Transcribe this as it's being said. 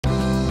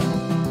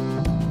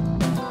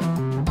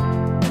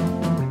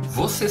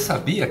Você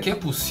sabia que é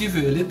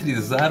possível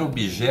eletrizar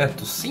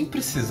objetos sem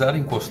precisar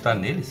encostar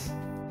neles?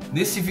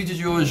 Nesse vídeo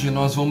de hoje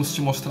nós vamos te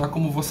mostrar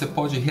como você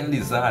pode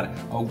realizar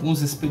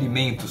alguns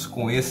experimentos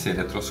com esse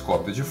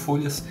eletroscópio de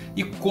folhas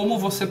e como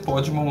você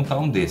pode montar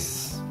um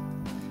desses.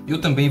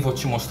 Eu também vou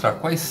te mostrar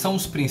quais são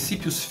os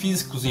princípios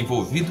físicos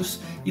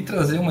envolvidos e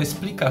trazer uma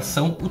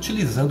explicação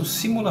utilizando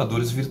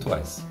simuladores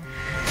virtuais.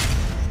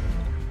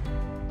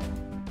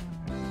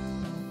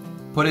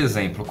 Por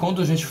exemplo,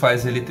 quando a gente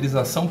faz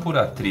eletrização por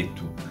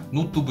atrito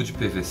no tubo de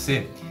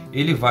PVC,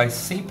 ele vai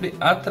sempre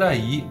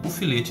atrair o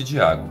filete de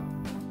água.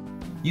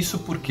 Isso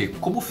porque,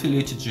 como o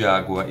filete de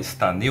água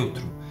está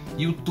neutro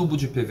e o tubo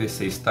de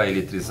PVC está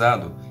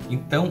eletrizado,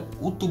 então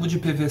o tubo de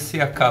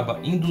PVC acaba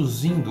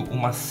induzindo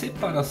uma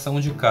separação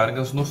de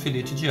cargas no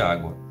filete de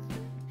água.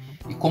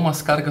 E como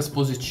as cargas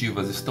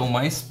positivas estão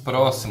mais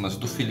próximas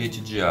do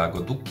filete de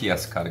água do que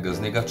as cargas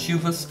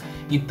negativas,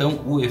 então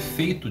o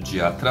efeito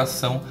de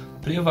atração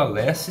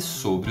prevalece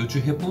sobre o de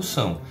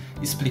repulsão,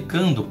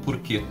 explicando por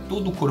que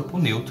todo corpo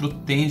neutro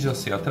tende a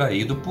ser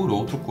atraído por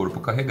outro corpo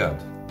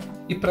carregado.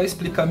 E para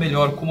explicar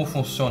melhor como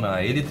funciona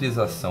a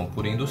eletrização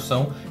por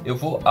indução, eu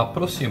vou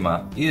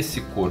aproximar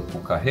esse corpo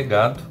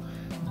carregado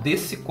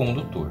desse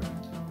condutor.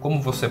 Como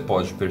você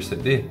pode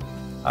perceber,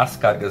 as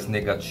cargas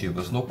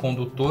negativas no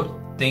condutor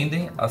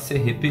tendem a ser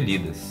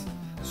repelidas.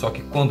 Só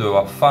que quando eu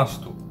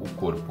afasto o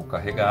corpo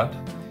carregado,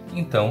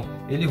 então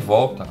ele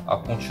volta a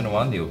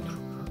continuar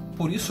neutro.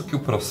 Por isso que o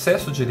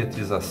processo de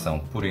eletrização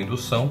por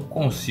indução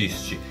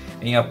consiste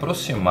em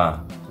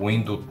aproximar o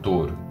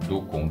indutor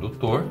do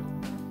condutor.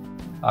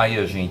 Aí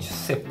a gente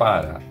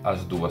separa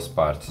as duas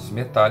partes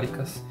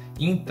metálicas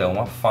e então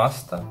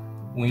afasta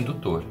o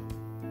indutor.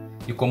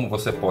 E como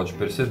você pode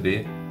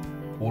perceber,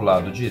 o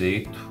lado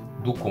direito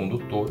do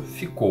condutor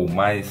ficou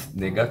mais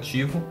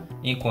negativo,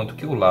 enquanto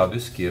que o lado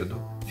esquerdo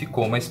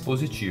ficou mais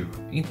positivo.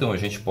 Então a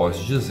gente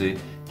pode dizer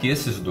que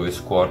esses dois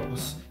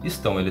corpos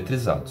estão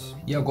eletrizados.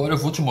 E agora eu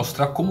vou te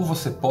mostrar como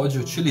você pode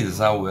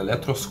utilizar o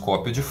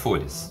eletroscópio de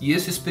folhas. E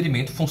esse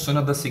experimento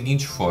funciona da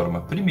seguinte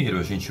forma. Primeiro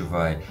a gente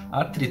vai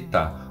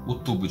atritar o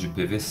tubo de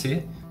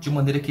PVC de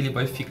maneira que ele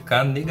vai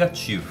ficar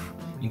negativo.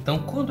 Então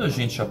quando a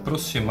gente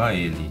aproximar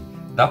ele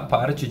da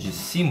parte de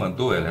cima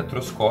do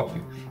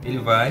eletroscópio, ele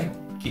vai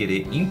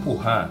querer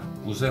empurrar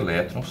os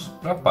elétrons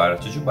para a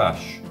parte de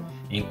baixo,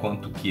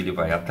 enquanto que ele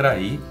vai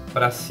atrair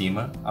para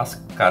cima as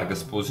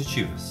cargas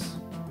positivas.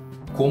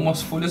 Como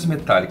as folhas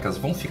metálicas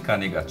vão ficar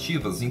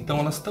negativas, então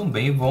elas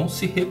também vão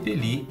se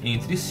repelir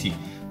entre si,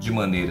 de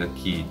maneira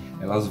que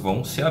elas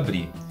vão se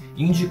abrir,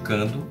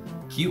 indicando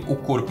que o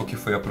corpo que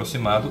foi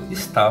aproximado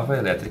estava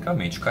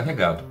eletricamente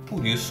carregado,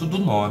 por isso do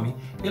nome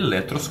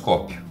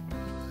eletroscópio.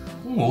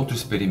 Um outro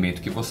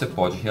experimento que você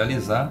pode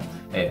realizar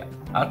é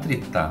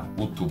atritar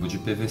o tubo de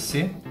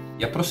PVC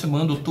e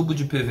aproximando o tubo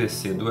de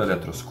PVC do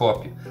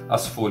eletroscópio,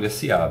 as folhas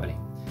se abrem.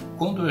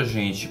 Quando a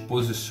gente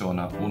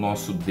posiciona o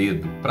nosso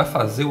dedo para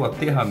fazer o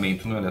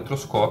aterramento no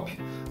eletroscópio,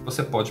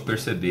 você pode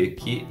perceber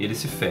que ele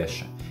se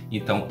fecha.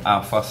 Então,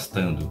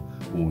 afastando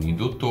o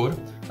indutor,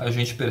 a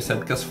gente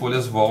percebe que as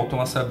folhas voltam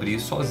a se abrir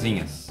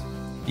sozinhas.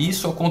 E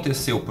isso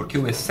aconteceu porque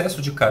o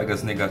excesso de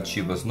cargas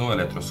negativas no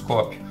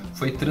eletroscópio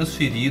foi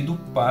transferido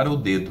para o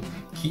dedo,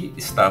 que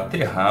está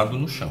aterrado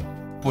no chão.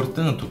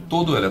 Portanto,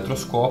 todo o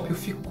eletroscópio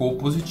ficou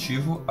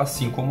positivo,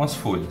 assim como as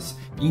folhas.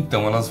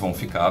 Então elas vão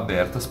ficar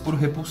abertas por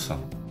repulsão.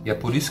 E é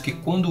por isso que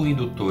quando o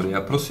indutor é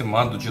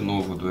aproximado de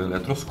novo do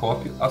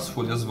eletroscópio, as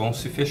folhas vão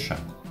se fechar.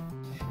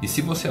 E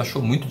se você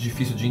achou muito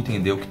difícil de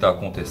entender o que está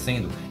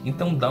acontecendo,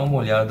 então dá uma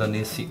olhada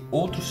nesse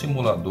outro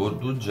simulador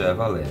do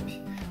Java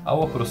Lab.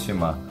 Ao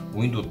aproximar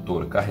o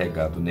indutor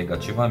carregado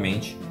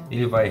negativamente,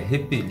 ele vai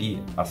repelir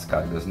as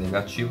cargas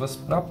negativas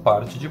para a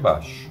parte de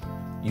baixo.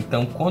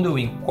 Então, quando eu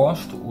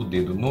encosto o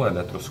dedo no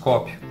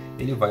eletroscópio,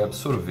 ele vai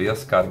absorver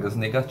as cargas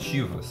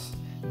negativas,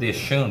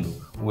 deixando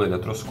o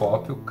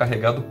eletroscópio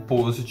carregado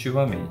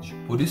positivamente.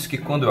 Por isso que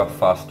quando eu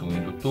afasto o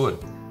indutor,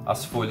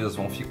 as folhas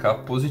vão ficar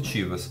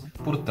positivas,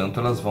 portanto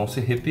elas vão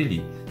se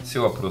repelir. Se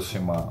eu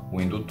aproximar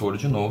o indutor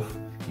de novo,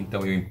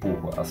 então eu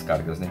empurro as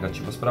cargas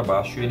negativas para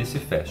baixo e ele se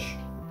fecha.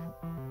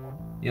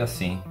 E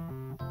assim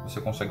você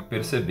consegue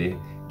perceber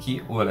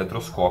que o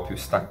eletroscópio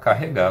está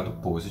carregado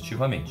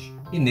positivamente.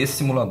 E nesse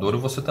simulador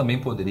você também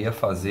poderia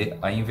fazer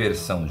a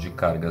inversão de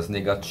cargas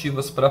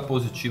negativas para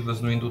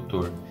positivas no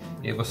indutor.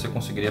 E aí você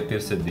conseguiria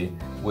perceber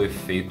o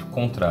efeito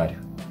contrário,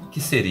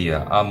 que seria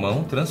a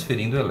mão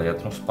transferindo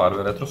elétrons para o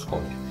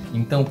eletroscópio.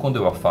 Então quando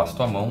eu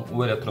afasto a mão,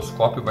 o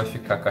eletroscópio vai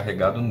ficar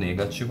carregado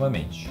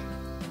negativamente.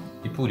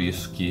 E por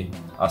isso que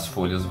as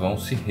folhas vão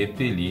se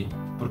repelir,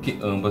 porque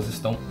ambas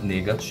estão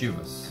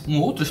negativas.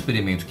 Um outro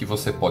experimento que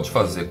você pode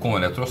fazer com o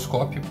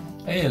eletroscópio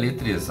é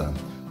eletrizar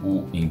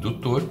o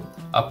indutor,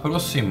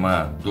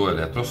 aproximar do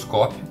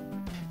eletroscópio,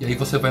 e aí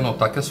você vai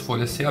notar que as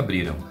folhas se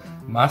abriram.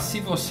 Mas se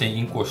você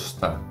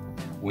encostar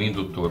o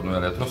indutor no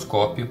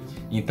eletroscópio,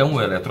 então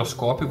o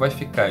eletroscópio vai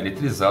ficar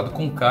eletrizado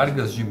com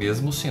cargas de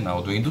mesmo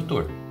sinal do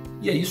indutor.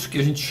 E é isso que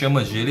a gente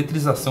chama de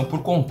eletrização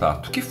por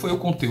contato, que foi o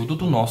conteúdo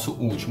do nosso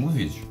último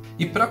vídeo.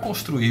 E para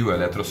construir o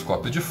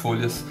eletroscópio de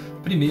folhas,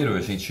 primeiro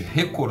a gente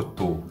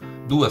recortou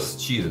 2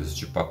 tiras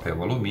de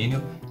papel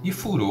alumínio e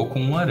furou com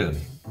um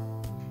arame.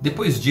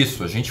 Depois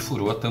disso a gente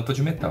furou a tampa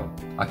de metal.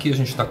 Aqui a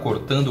gente está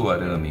cortando o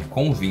arame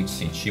com 20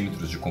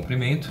 centímetros de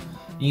comprimento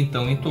e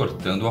então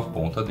entortando a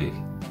ponta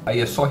dele. Aí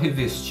é só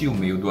revestir o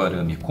meio do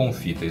arame com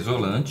fita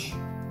isolante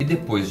e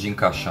depois de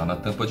encaixar na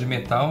tampa de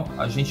metal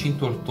a gente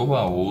entortou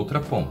a outra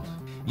ponta.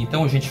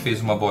 Então a gente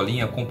fez uma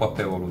bolinha com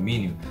papel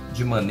alumínio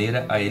de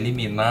maneira a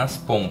eliminar as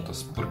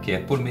pontas, porque é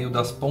por meio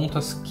das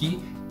pontas que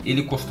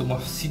ele costuma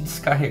se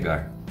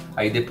descarregar.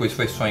 Aí depois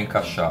foi só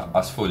encaixar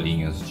as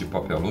folhinhas de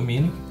papel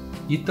alumínio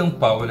e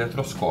tampar o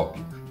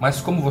eletroscópio.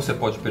 Mas como você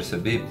pode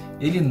perceber,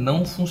 ele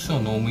não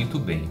funcionou muito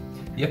bem.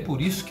 E é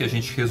por isso que a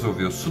gente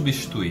resolveu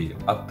substituir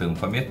a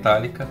tampa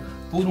metálica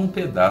por um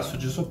pedaço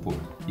de isopor.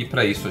 E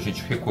para isso a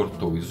gente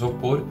recortou o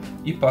isopor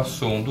e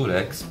passou um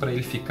durex para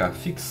ele ficar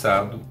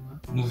fixado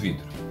no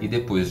vidro. E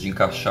depois de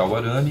encaixar o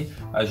arame,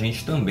 a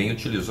gente também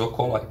utilizou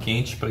cola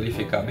quente para ele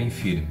ficar bem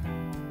firme.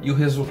 E o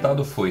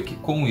resultado foi que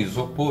com o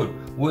isopor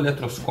o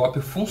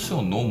eletroscópio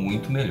funcionou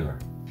muito melhor.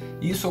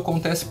 E isso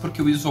acontece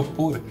porque o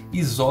isopor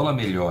isola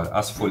melhor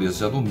as folhas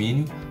de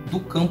alumínio do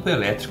campo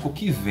elétrico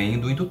que vem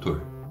do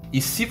indutor.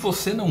 E se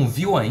você não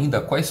viu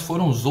ainda quais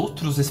foram os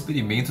outros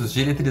experimentos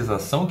de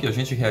eletrização que a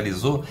gente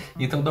realizou,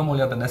 então dá uma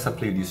olhada nessa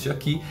playlist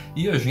aqui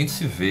e a gente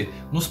se vê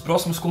nos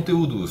próximos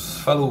conteúdos.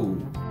 Falou!